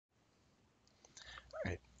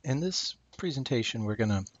In this presentation, we're going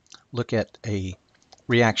to look at a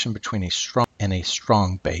reaction between a strong and a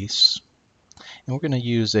strong base. And we're going to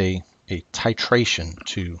use a titration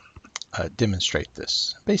to demonstrate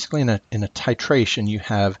this. Basically, in a titration, you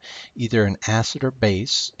have either an acid or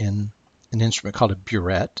base in an instrument called a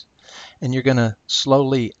burette, and you're going to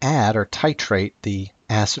slowly add or titrate the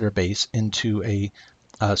acid or base into a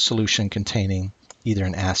solution containing either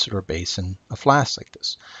an acid or base in a flask like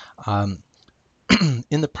this.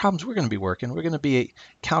 In the problems we're going to be working, we're going to be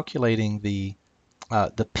calculating the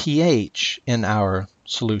pH in our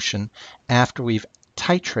solution after we've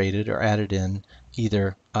titrated or added in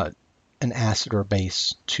either an acid or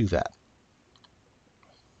base to that.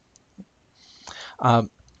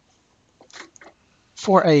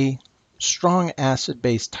 For a strong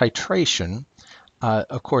acid-base titration,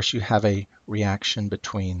 of course, you have a reaction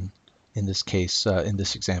between, in this case, in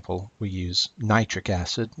this example, we use nitric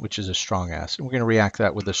acid, which is a strong acid. We're going to react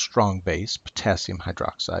that with a strong base, potassium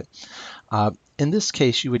hydroxide. In this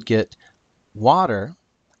case, you would get water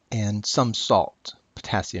and some salt,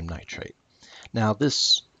 potassium nitrate. Now,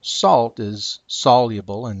 this salt is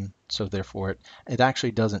soluble, and so therefore it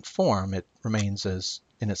actually doesn't form. It remains as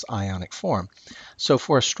in its ionic form. So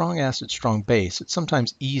for a strong acid, strong base, it's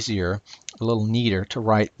sometimes easier, a little neater, to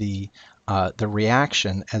write the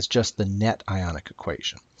reaction as just the net ionic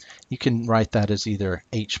equation. You can write that as either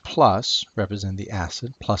H plus, representing the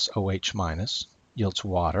acid, plus OH minus yields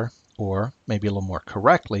water, or maybe a little more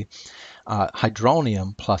correctly,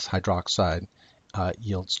 hydronium plus hydroxide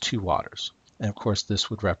yields 2 waters. And of course, this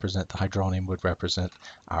would represent, the hydronium would represent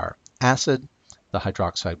our acid, the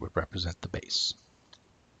hydroxide would represent the base.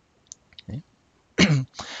 Okay.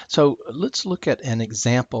 So let's look at an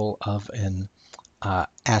example of an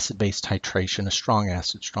acid-base titration, a strong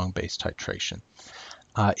acid, strong base titration.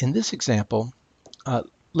 In this example,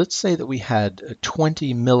 let's say that we had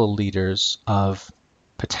 20 milliliters of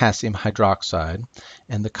potassium hydroxide,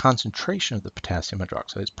 and the concentration of the potassium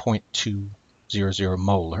hydroxide is 0.200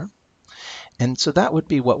 molar. And so that would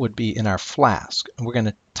be what would be in our flask. And we're going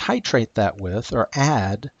to titrate that with, or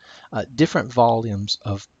add, different volumes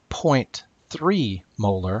of 0.3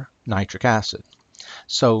 molar nitric acid.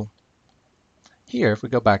 So here, if we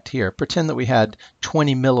go back to here, pretend that we had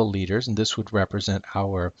 20 milliliters, and this would represent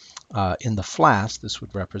our, in the flask, this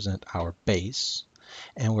would represent our base.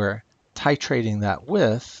 And we're titrating that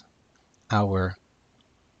with our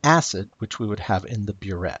acid, which we would have in the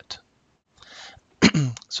burette.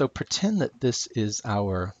 So pretend that this is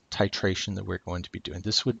our titration that we're going to be doing.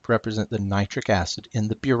 This would represent the nitric acid in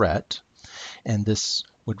the burette, and this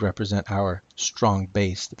would represent our strong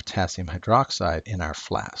base, the potassium hydroxide, in our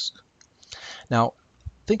flask. Now,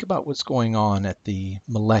 think about what's going on at the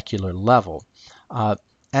molecular level.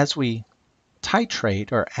 As we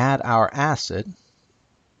titrate or add our acid,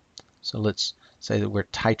 so let's say that we're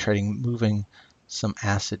titrating, moving some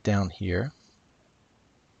acid down here.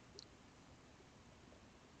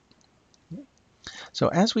 So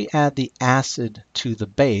as we add the acid to the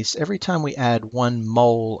base, every time we add 1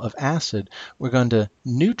 mole of acid, we're going to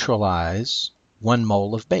neutralize 1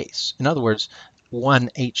 mole of base. In other words,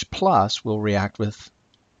 1 H plus will react with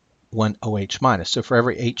 1 OH minus. So for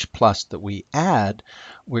every H plus that we add,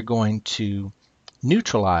 we're going to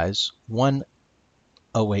neutralize 1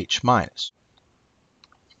 OH minus.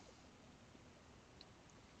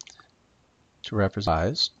 To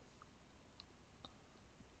represent,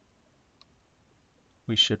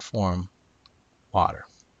 we should form water.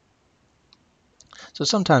 So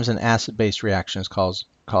sometimes an acid-base reaction is called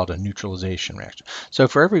a neutralization reaction. So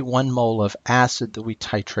for every 1 mole of acid that we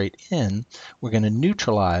titrate in, we're going to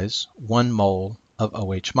neutralize 1 mole of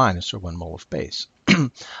OH minus, or 1 mole of base.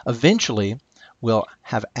 Eventually, we'll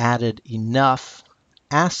have added enough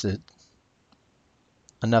acid,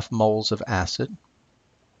 enough moles of acid,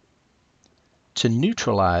 to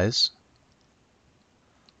neutralize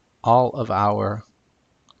all of our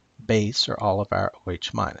base, or all of our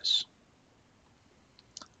OH minus.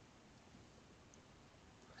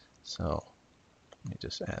 So let me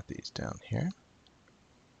just add these down here.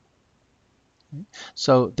 Okay.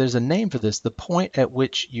 So there's a name for this, the point at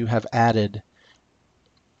which you have added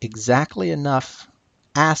exactly enough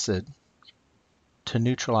acid to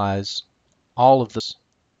neutralize all of this.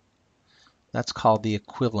 That's called the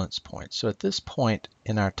equivalence point. So at this point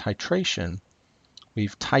in our titration,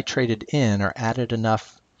 we've titrated in, or added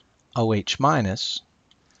enough OH minus,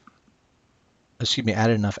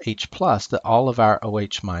 added enough H plus that all of our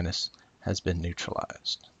OH minus has been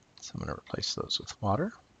neutralized. So I'm going to replace those with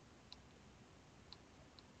water.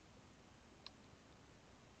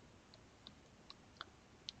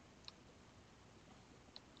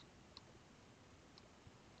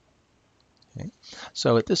 Okay.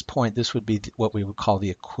 So at this point, this would be what we would call the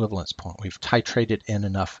equivalence point. We've titrated in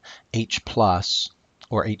enough H plus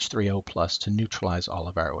or H3O plus to neutralize all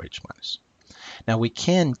of our OH minus. Now we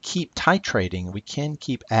can keep titrating, we can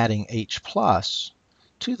keep adding H plus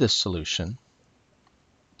to this solution.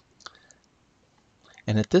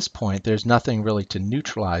 And at this point, there's nothing really to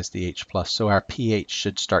neutralize the H plus, so our pH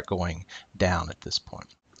should start going down at this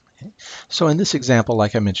point. Okay. So in this example,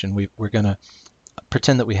 like I mentioned, we're going to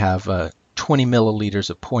pretend that we have 20 milliliters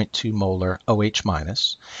of 0.2 molar OH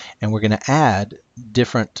minus, and we're going to add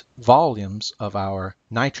different volumes of our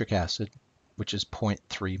nitric acid, which is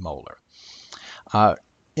 0.3 molar.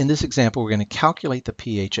 In this example, we're going to calculate the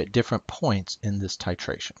pH at different points in this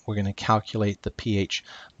titration. We're going to calculate the pH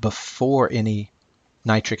before any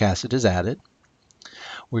nitric acid is added.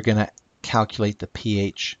 We're going to calculate the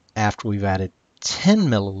pH after we've added 10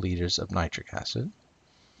 milliliters of nitric acid.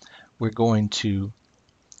 We're going to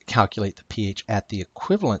calculate the pH at the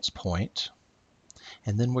equivalence point,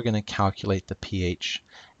 and then we're going to calculate the pH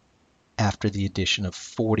after the addition of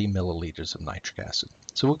 40 milliliters of nitric acid.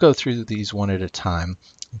 So we'll go through these one at a time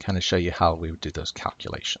and kind of show you how we would do those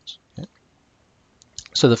calculations. Okay?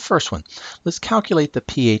 So the first one, let's calculate the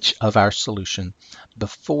pH of our solution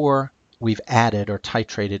before we've added or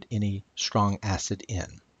titrated any strong acid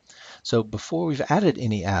in. So before we've added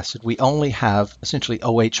any acid, we only have essentially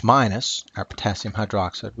OH minus, our potassium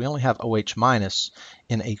hydroxide. We only have OH minus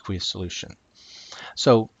in aqueous solution.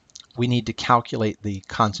 So we need to calculate the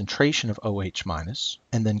concentration of OH minus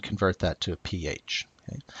and then convert that to a pH.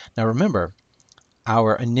 Okay? Now remember,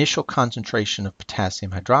 our initial concentration of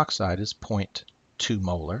potassium hydroxide is 0.2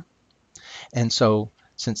 molar. And so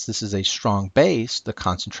since this is a strong base, the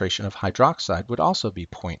concentration of hydroxide would also be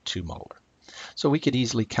 0.2 molar. So we could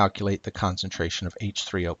easily calculate the concentration of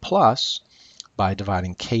H3O plus by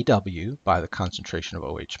dividing Kw by the concentration of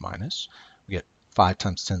OH minus. We get 5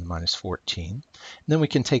 times 10 to the minus 14. And then we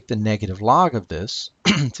can take the negative log of this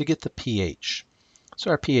to get the pH.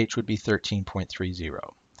 So our pH would be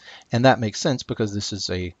 13.30. And that makes sense because this is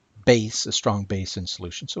a base, a strong base in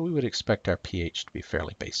solution. So we would expect our pH to be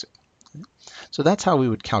fairly basic. Okay? So that's how we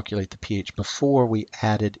would calculate the pH before we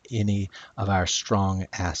added any of our strong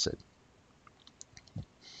acid.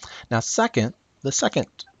 Now the second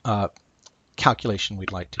calculation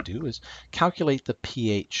we'd like to do is calculate the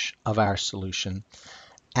pH of our solution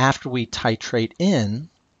after we titrate in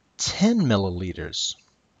 10 milliliters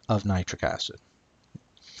of nitric acid.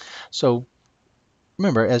 So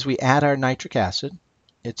remember, as we add our nitric acid,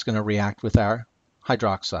 it's going to react with our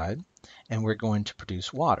hydroxide, and we're going to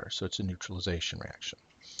produce water. So it's a neutralization reaction.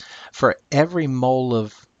 For every mole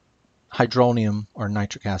of hydronium or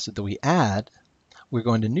nitric acid that we add, we're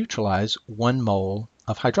going to neutralize 1 mole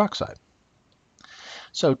of hydroxide.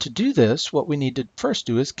 So to do this, what we need to first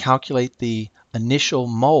do is calculate the initial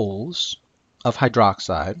moles of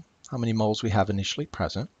hydroxide, how many moles we have initially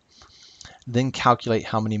present, then calculate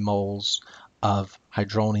how many moles of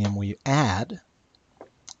hydronium we add,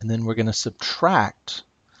 and then we're going to subtract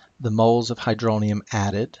the moles of hydronium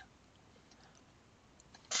added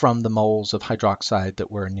from the moles of hydroxide that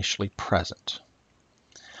were initially present.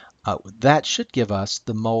 That should give us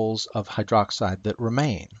the moles of hydroxide that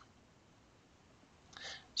remain.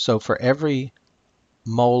 So for every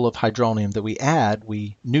mole of hydronium that we add,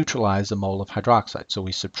 we neutralize a mole of hydroxide. So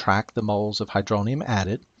we subtract the moles of hydronium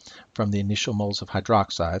added from the initial moles of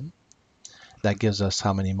hydroxide. That gives us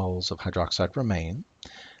how many moles of hydroxide remain.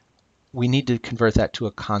 We need to convert that to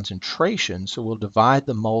a concentration, so we'll divide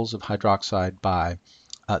the moles of hydroxide by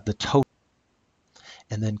the total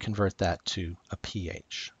and then convert that to a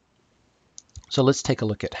pH. So let's take a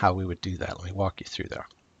look at how we would do that. Let me walk you through there.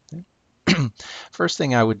 Okay. First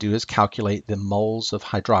thing I would do is calculate the moles of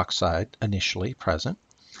hydroxide initially present.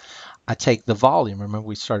 I take the volume. Remember,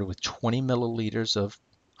 we started with 20 milliliters of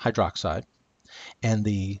hydroxide, and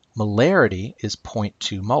the molarity is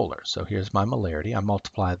 0.2 molar. So here's my molarity. I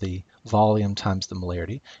multiply the volume times the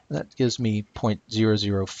molarity, and that gives me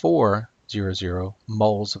 0.00400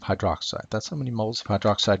 moles of hydroxide. That's how many moles of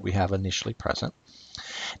hydroxide we have initially present.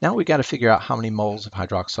 Now we've got to figure out how many moles of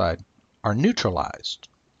hydroxide are neutralized.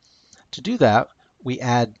 To do that, we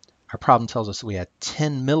add, our problem tells us that we add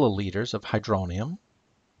 10 milliliters of hydronium.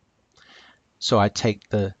 So I take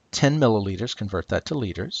the 10 milliliters, convert that to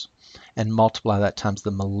liters, and multiply that times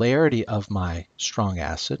the molarity of my strong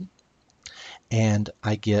acid, and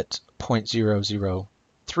I get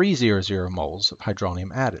 0.00300 moles of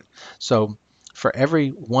hydronium added. So for every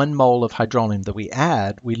 1 mole of hydronium that we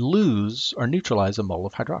add, we lose or neutralize a mole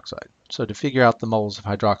of hydroxide. So to figure out the moles of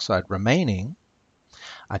hydroxide remaining,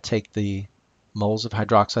 I take the moles of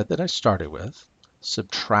hydroxide that I started with,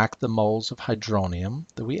 subtract the moles of hydronium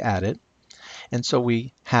that we added, and so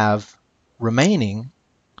we have remaining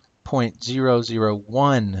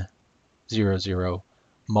 0.00100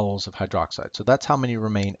 moles of hydroxide. So that's how many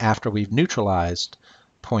remain after we've neutralized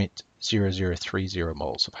 0.0030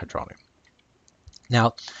 moles of hydronium.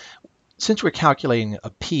 Now, since we're calculating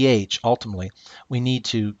a pH, ultimately, we need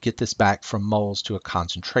to get this back from moles to a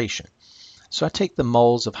concentration. So I take the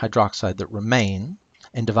moles of hydroxide that remain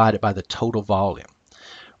and divide it by the total volume.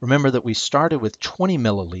 Remember that we started with 20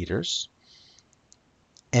 milliliters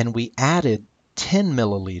and we added 10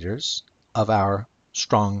 milliliters of our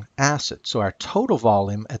strong acid. So our total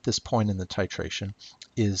volume at this point in the titration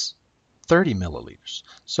is 30 milliliters.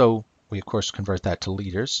 So we of course convert that to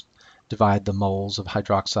liters, divide the moles of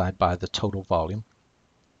hydroxide by the total volume,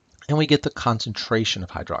 and we get the concentration of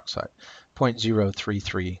hydroxide,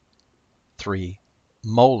 0.0333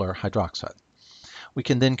 molar hydroxide. We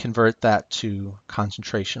can then convert that to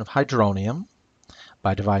concentration of hydronium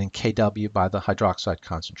by dividing Kw by the hydroxide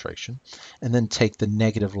concentration, and then take the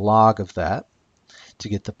negative log of that to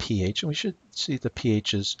get the pH, and we should see the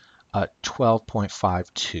pH is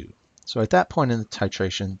 12.52. So at that point in the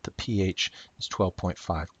titration, the pH is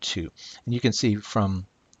 12.52. And you can see from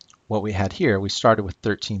what we had here, we started with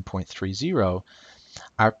 13.30.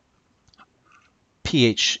 Our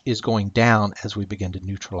pH is going down as we begin to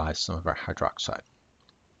neutralize some of our hydroxide.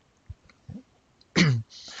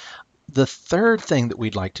 The third thing that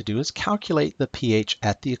we'd like to do is calculate the pH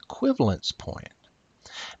at the equivalence point.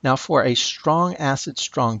 Now for a strong acid,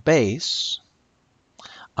 strong base,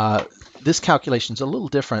 this calculation is a little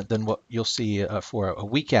different than what you'll see for a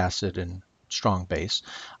weak acid and strong base.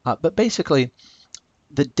 But basically,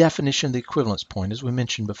 the definition of the equivalence point, as we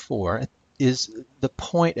mentioned before, is the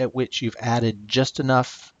point at which you've added just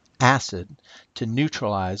enough acid to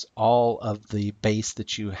neutralize all of the base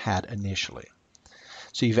that you had initially.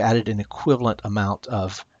 So you've added an equivalent amount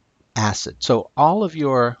of acid. So all of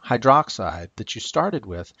your hydroxide that you started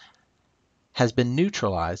with has been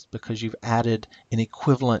neutralized because you've added an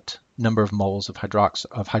equivalent number of moles of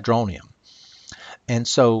hydronium. And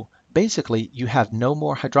so basically you have no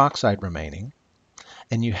more hydroxide remaining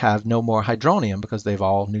and you have no more hydronium because they've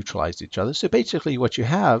all neutralized each other. So basically what you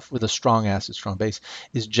have with a strong acid, strong base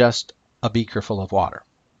is just a beaker full of water.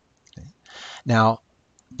 Okay. Now,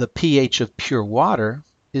 the pH of pure water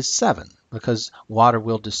is 7 because water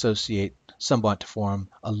will dissociate somewhat to form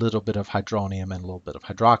a little bit of hydronium and a little bit of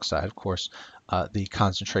hydroxide. Of course, the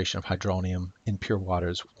concentration of hydronium in pure water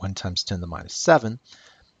is 1 times 10 to the minus 7,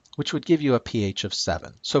 which would give you a pH of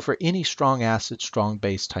 7. So for any strong acid, strong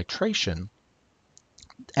base titration,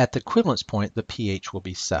 at the equivalence point, the pH will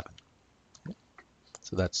be 7.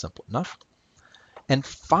 So that's simple enough. And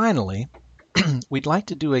finally, we'd like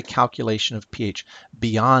to do a calculation of pH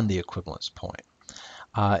beyond the equivalence point.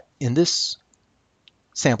 In this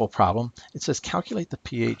sample problem, it says calculate the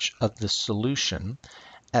pH of the solution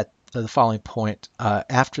at the following point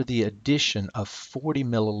after the addition of 40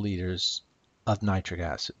 milliliters of nitric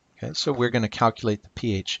acid. Okay, so we're going to calculate the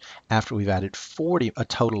pH after we've added a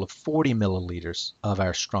total of 40 milliliters of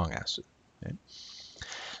our strong acid. Okay.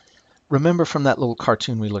 Remember from that little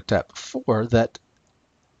cartoon we looked at before that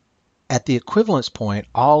at the equivalence point,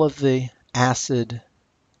 all of the acid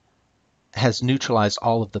has neutralized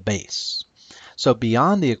all of the base. So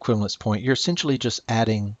beyond the equivalence point, you're essentially just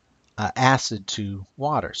adding acid to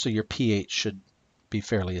water. So your pH should be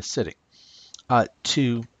fairly acidic.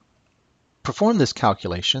 To perform this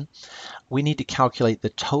calculation, we need to calculate the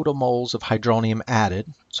total moles of hydronium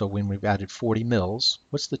added. So when we've added 40 mils,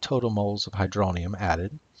 what's the total moles of hydronium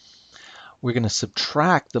added? We're going to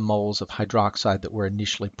subtract the moles of hydroxide that were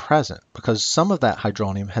initially present because some of that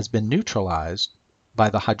hydronium has been neutralized by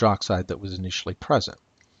the hydroxide that was initially present.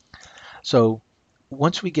 So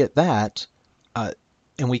once we get that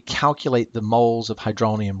and we calculate the moles of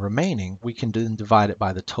hydronium remaining, we can then divide it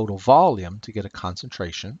by the total volume to get a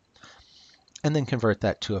concentration and then convert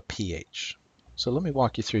that to a pH. So let me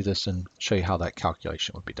walk you through this and show you how that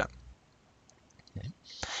calculation would be done. Okay.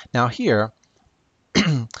 Now here,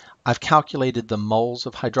 I've calculated the moles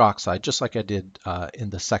of hydroxide just like I did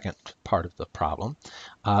in the second part of the problem.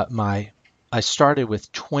 I started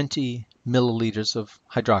with 20 milliliters of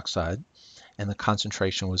hydroxide and the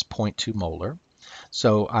concentration was 0.2 molar.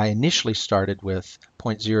 So I initially started with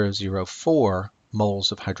 0.004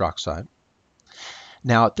 moles of hydroxide.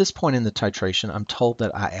 Now at this point in the titration, I'm told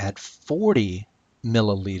that I add 40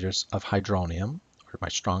 milliliters of hydronium, or my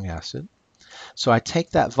strong acid. So I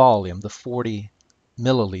take that volume, the 40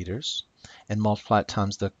 milliliters, and multiply it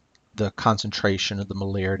times the concentration of the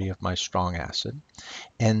molarity of my strong acid.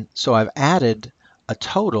 And so I've added a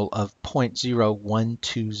total of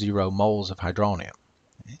 0.0120 moles of hydronium.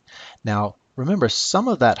 Now, remember, some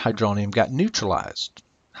of that hydronium got neutralized.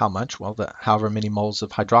 How much? Well, however many moles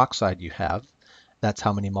of hydroxide you have, that's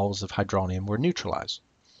how many moles of hydronium were neutralized.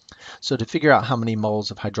 So to figure out how many moles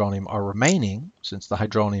of hydronium are remaining, since the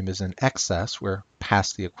hydronium is in excess, we're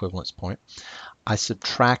past the equivalence point, I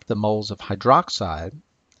subtract the moles of hydroxide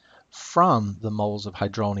from the moles of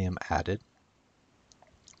hydronium added.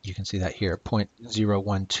 You can see that here,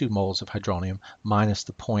 0.012 moles of hydronium minus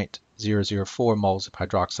the 0.004 moles of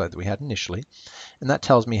hydroxide that we had initially. And that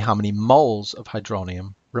tells me how many moles of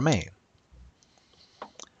hydronium remain.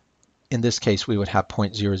 In this case, we would have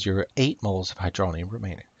 0.008 moles of hydronium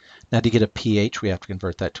remaining. Now to get a pH, we have to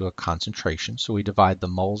convert that to a concentration. So we divide the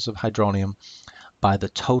moles of hydronium by the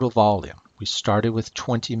total volume. We started with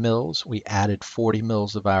 20 mils. We added 40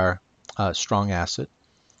 mils of our strong acid.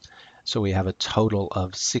 So we have a total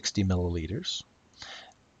of 60 milliliters.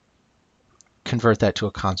 Convert that to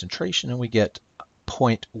a concentration and we get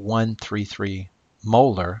 0.133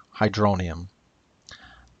 molar hydronium.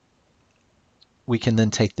 We can then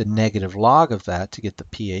take the negative log of that to get the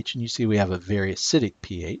pH, and you see we have a very acidic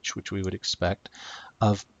pH, which we would expect,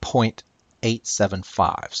 of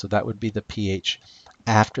 0.875. So that would be the pH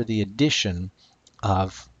after the addition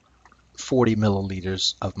of 40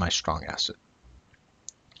 milliliters of my strong acid.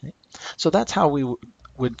 Okay. So that's how we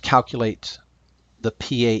would calculate the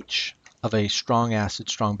pH of a strong acid,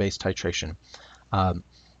 strong base titration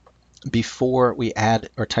before we add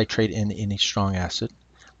or titrate in any strong acid,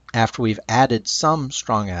 after we've added some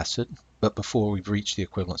strong acid, but before we've reached the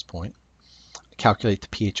equivalence point, calculate the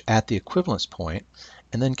pH at the equivalence point,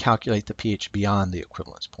 and then calculate the pH beyond the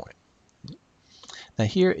equivalence point. Now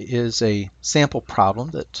here is a sample problem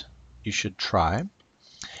that you should try.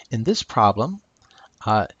 In this problem,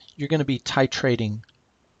 you're going to be titrating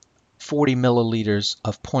 40 milliliters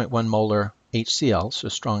of 0.1 molar HCl, so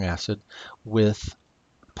strong acid, with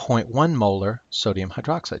 0.1 molar sodium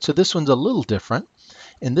hydroxide. So this one's a little different.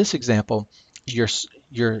 In this example, you're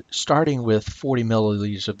starting with 40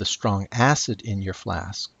 milliliters of the strong acid in your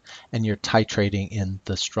flask, and you're titrating in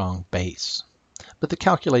the strong base. But the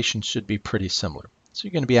calculation should be pretty similar. So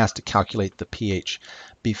you're going to be asked to calculate the pH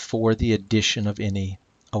before the addition of any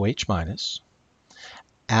OH minus,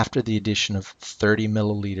 after the addition of 30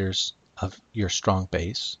 milliliters of your strong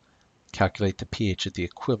base, calculate the pH at the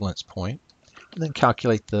equivalence point, and then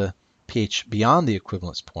calculate the pH beyond the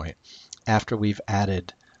equivalence point after we've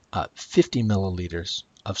added 50 milliliters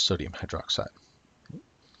of sodium hydroxide.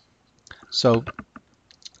 So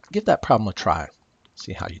give that problem a try,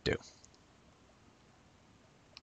 see how you do.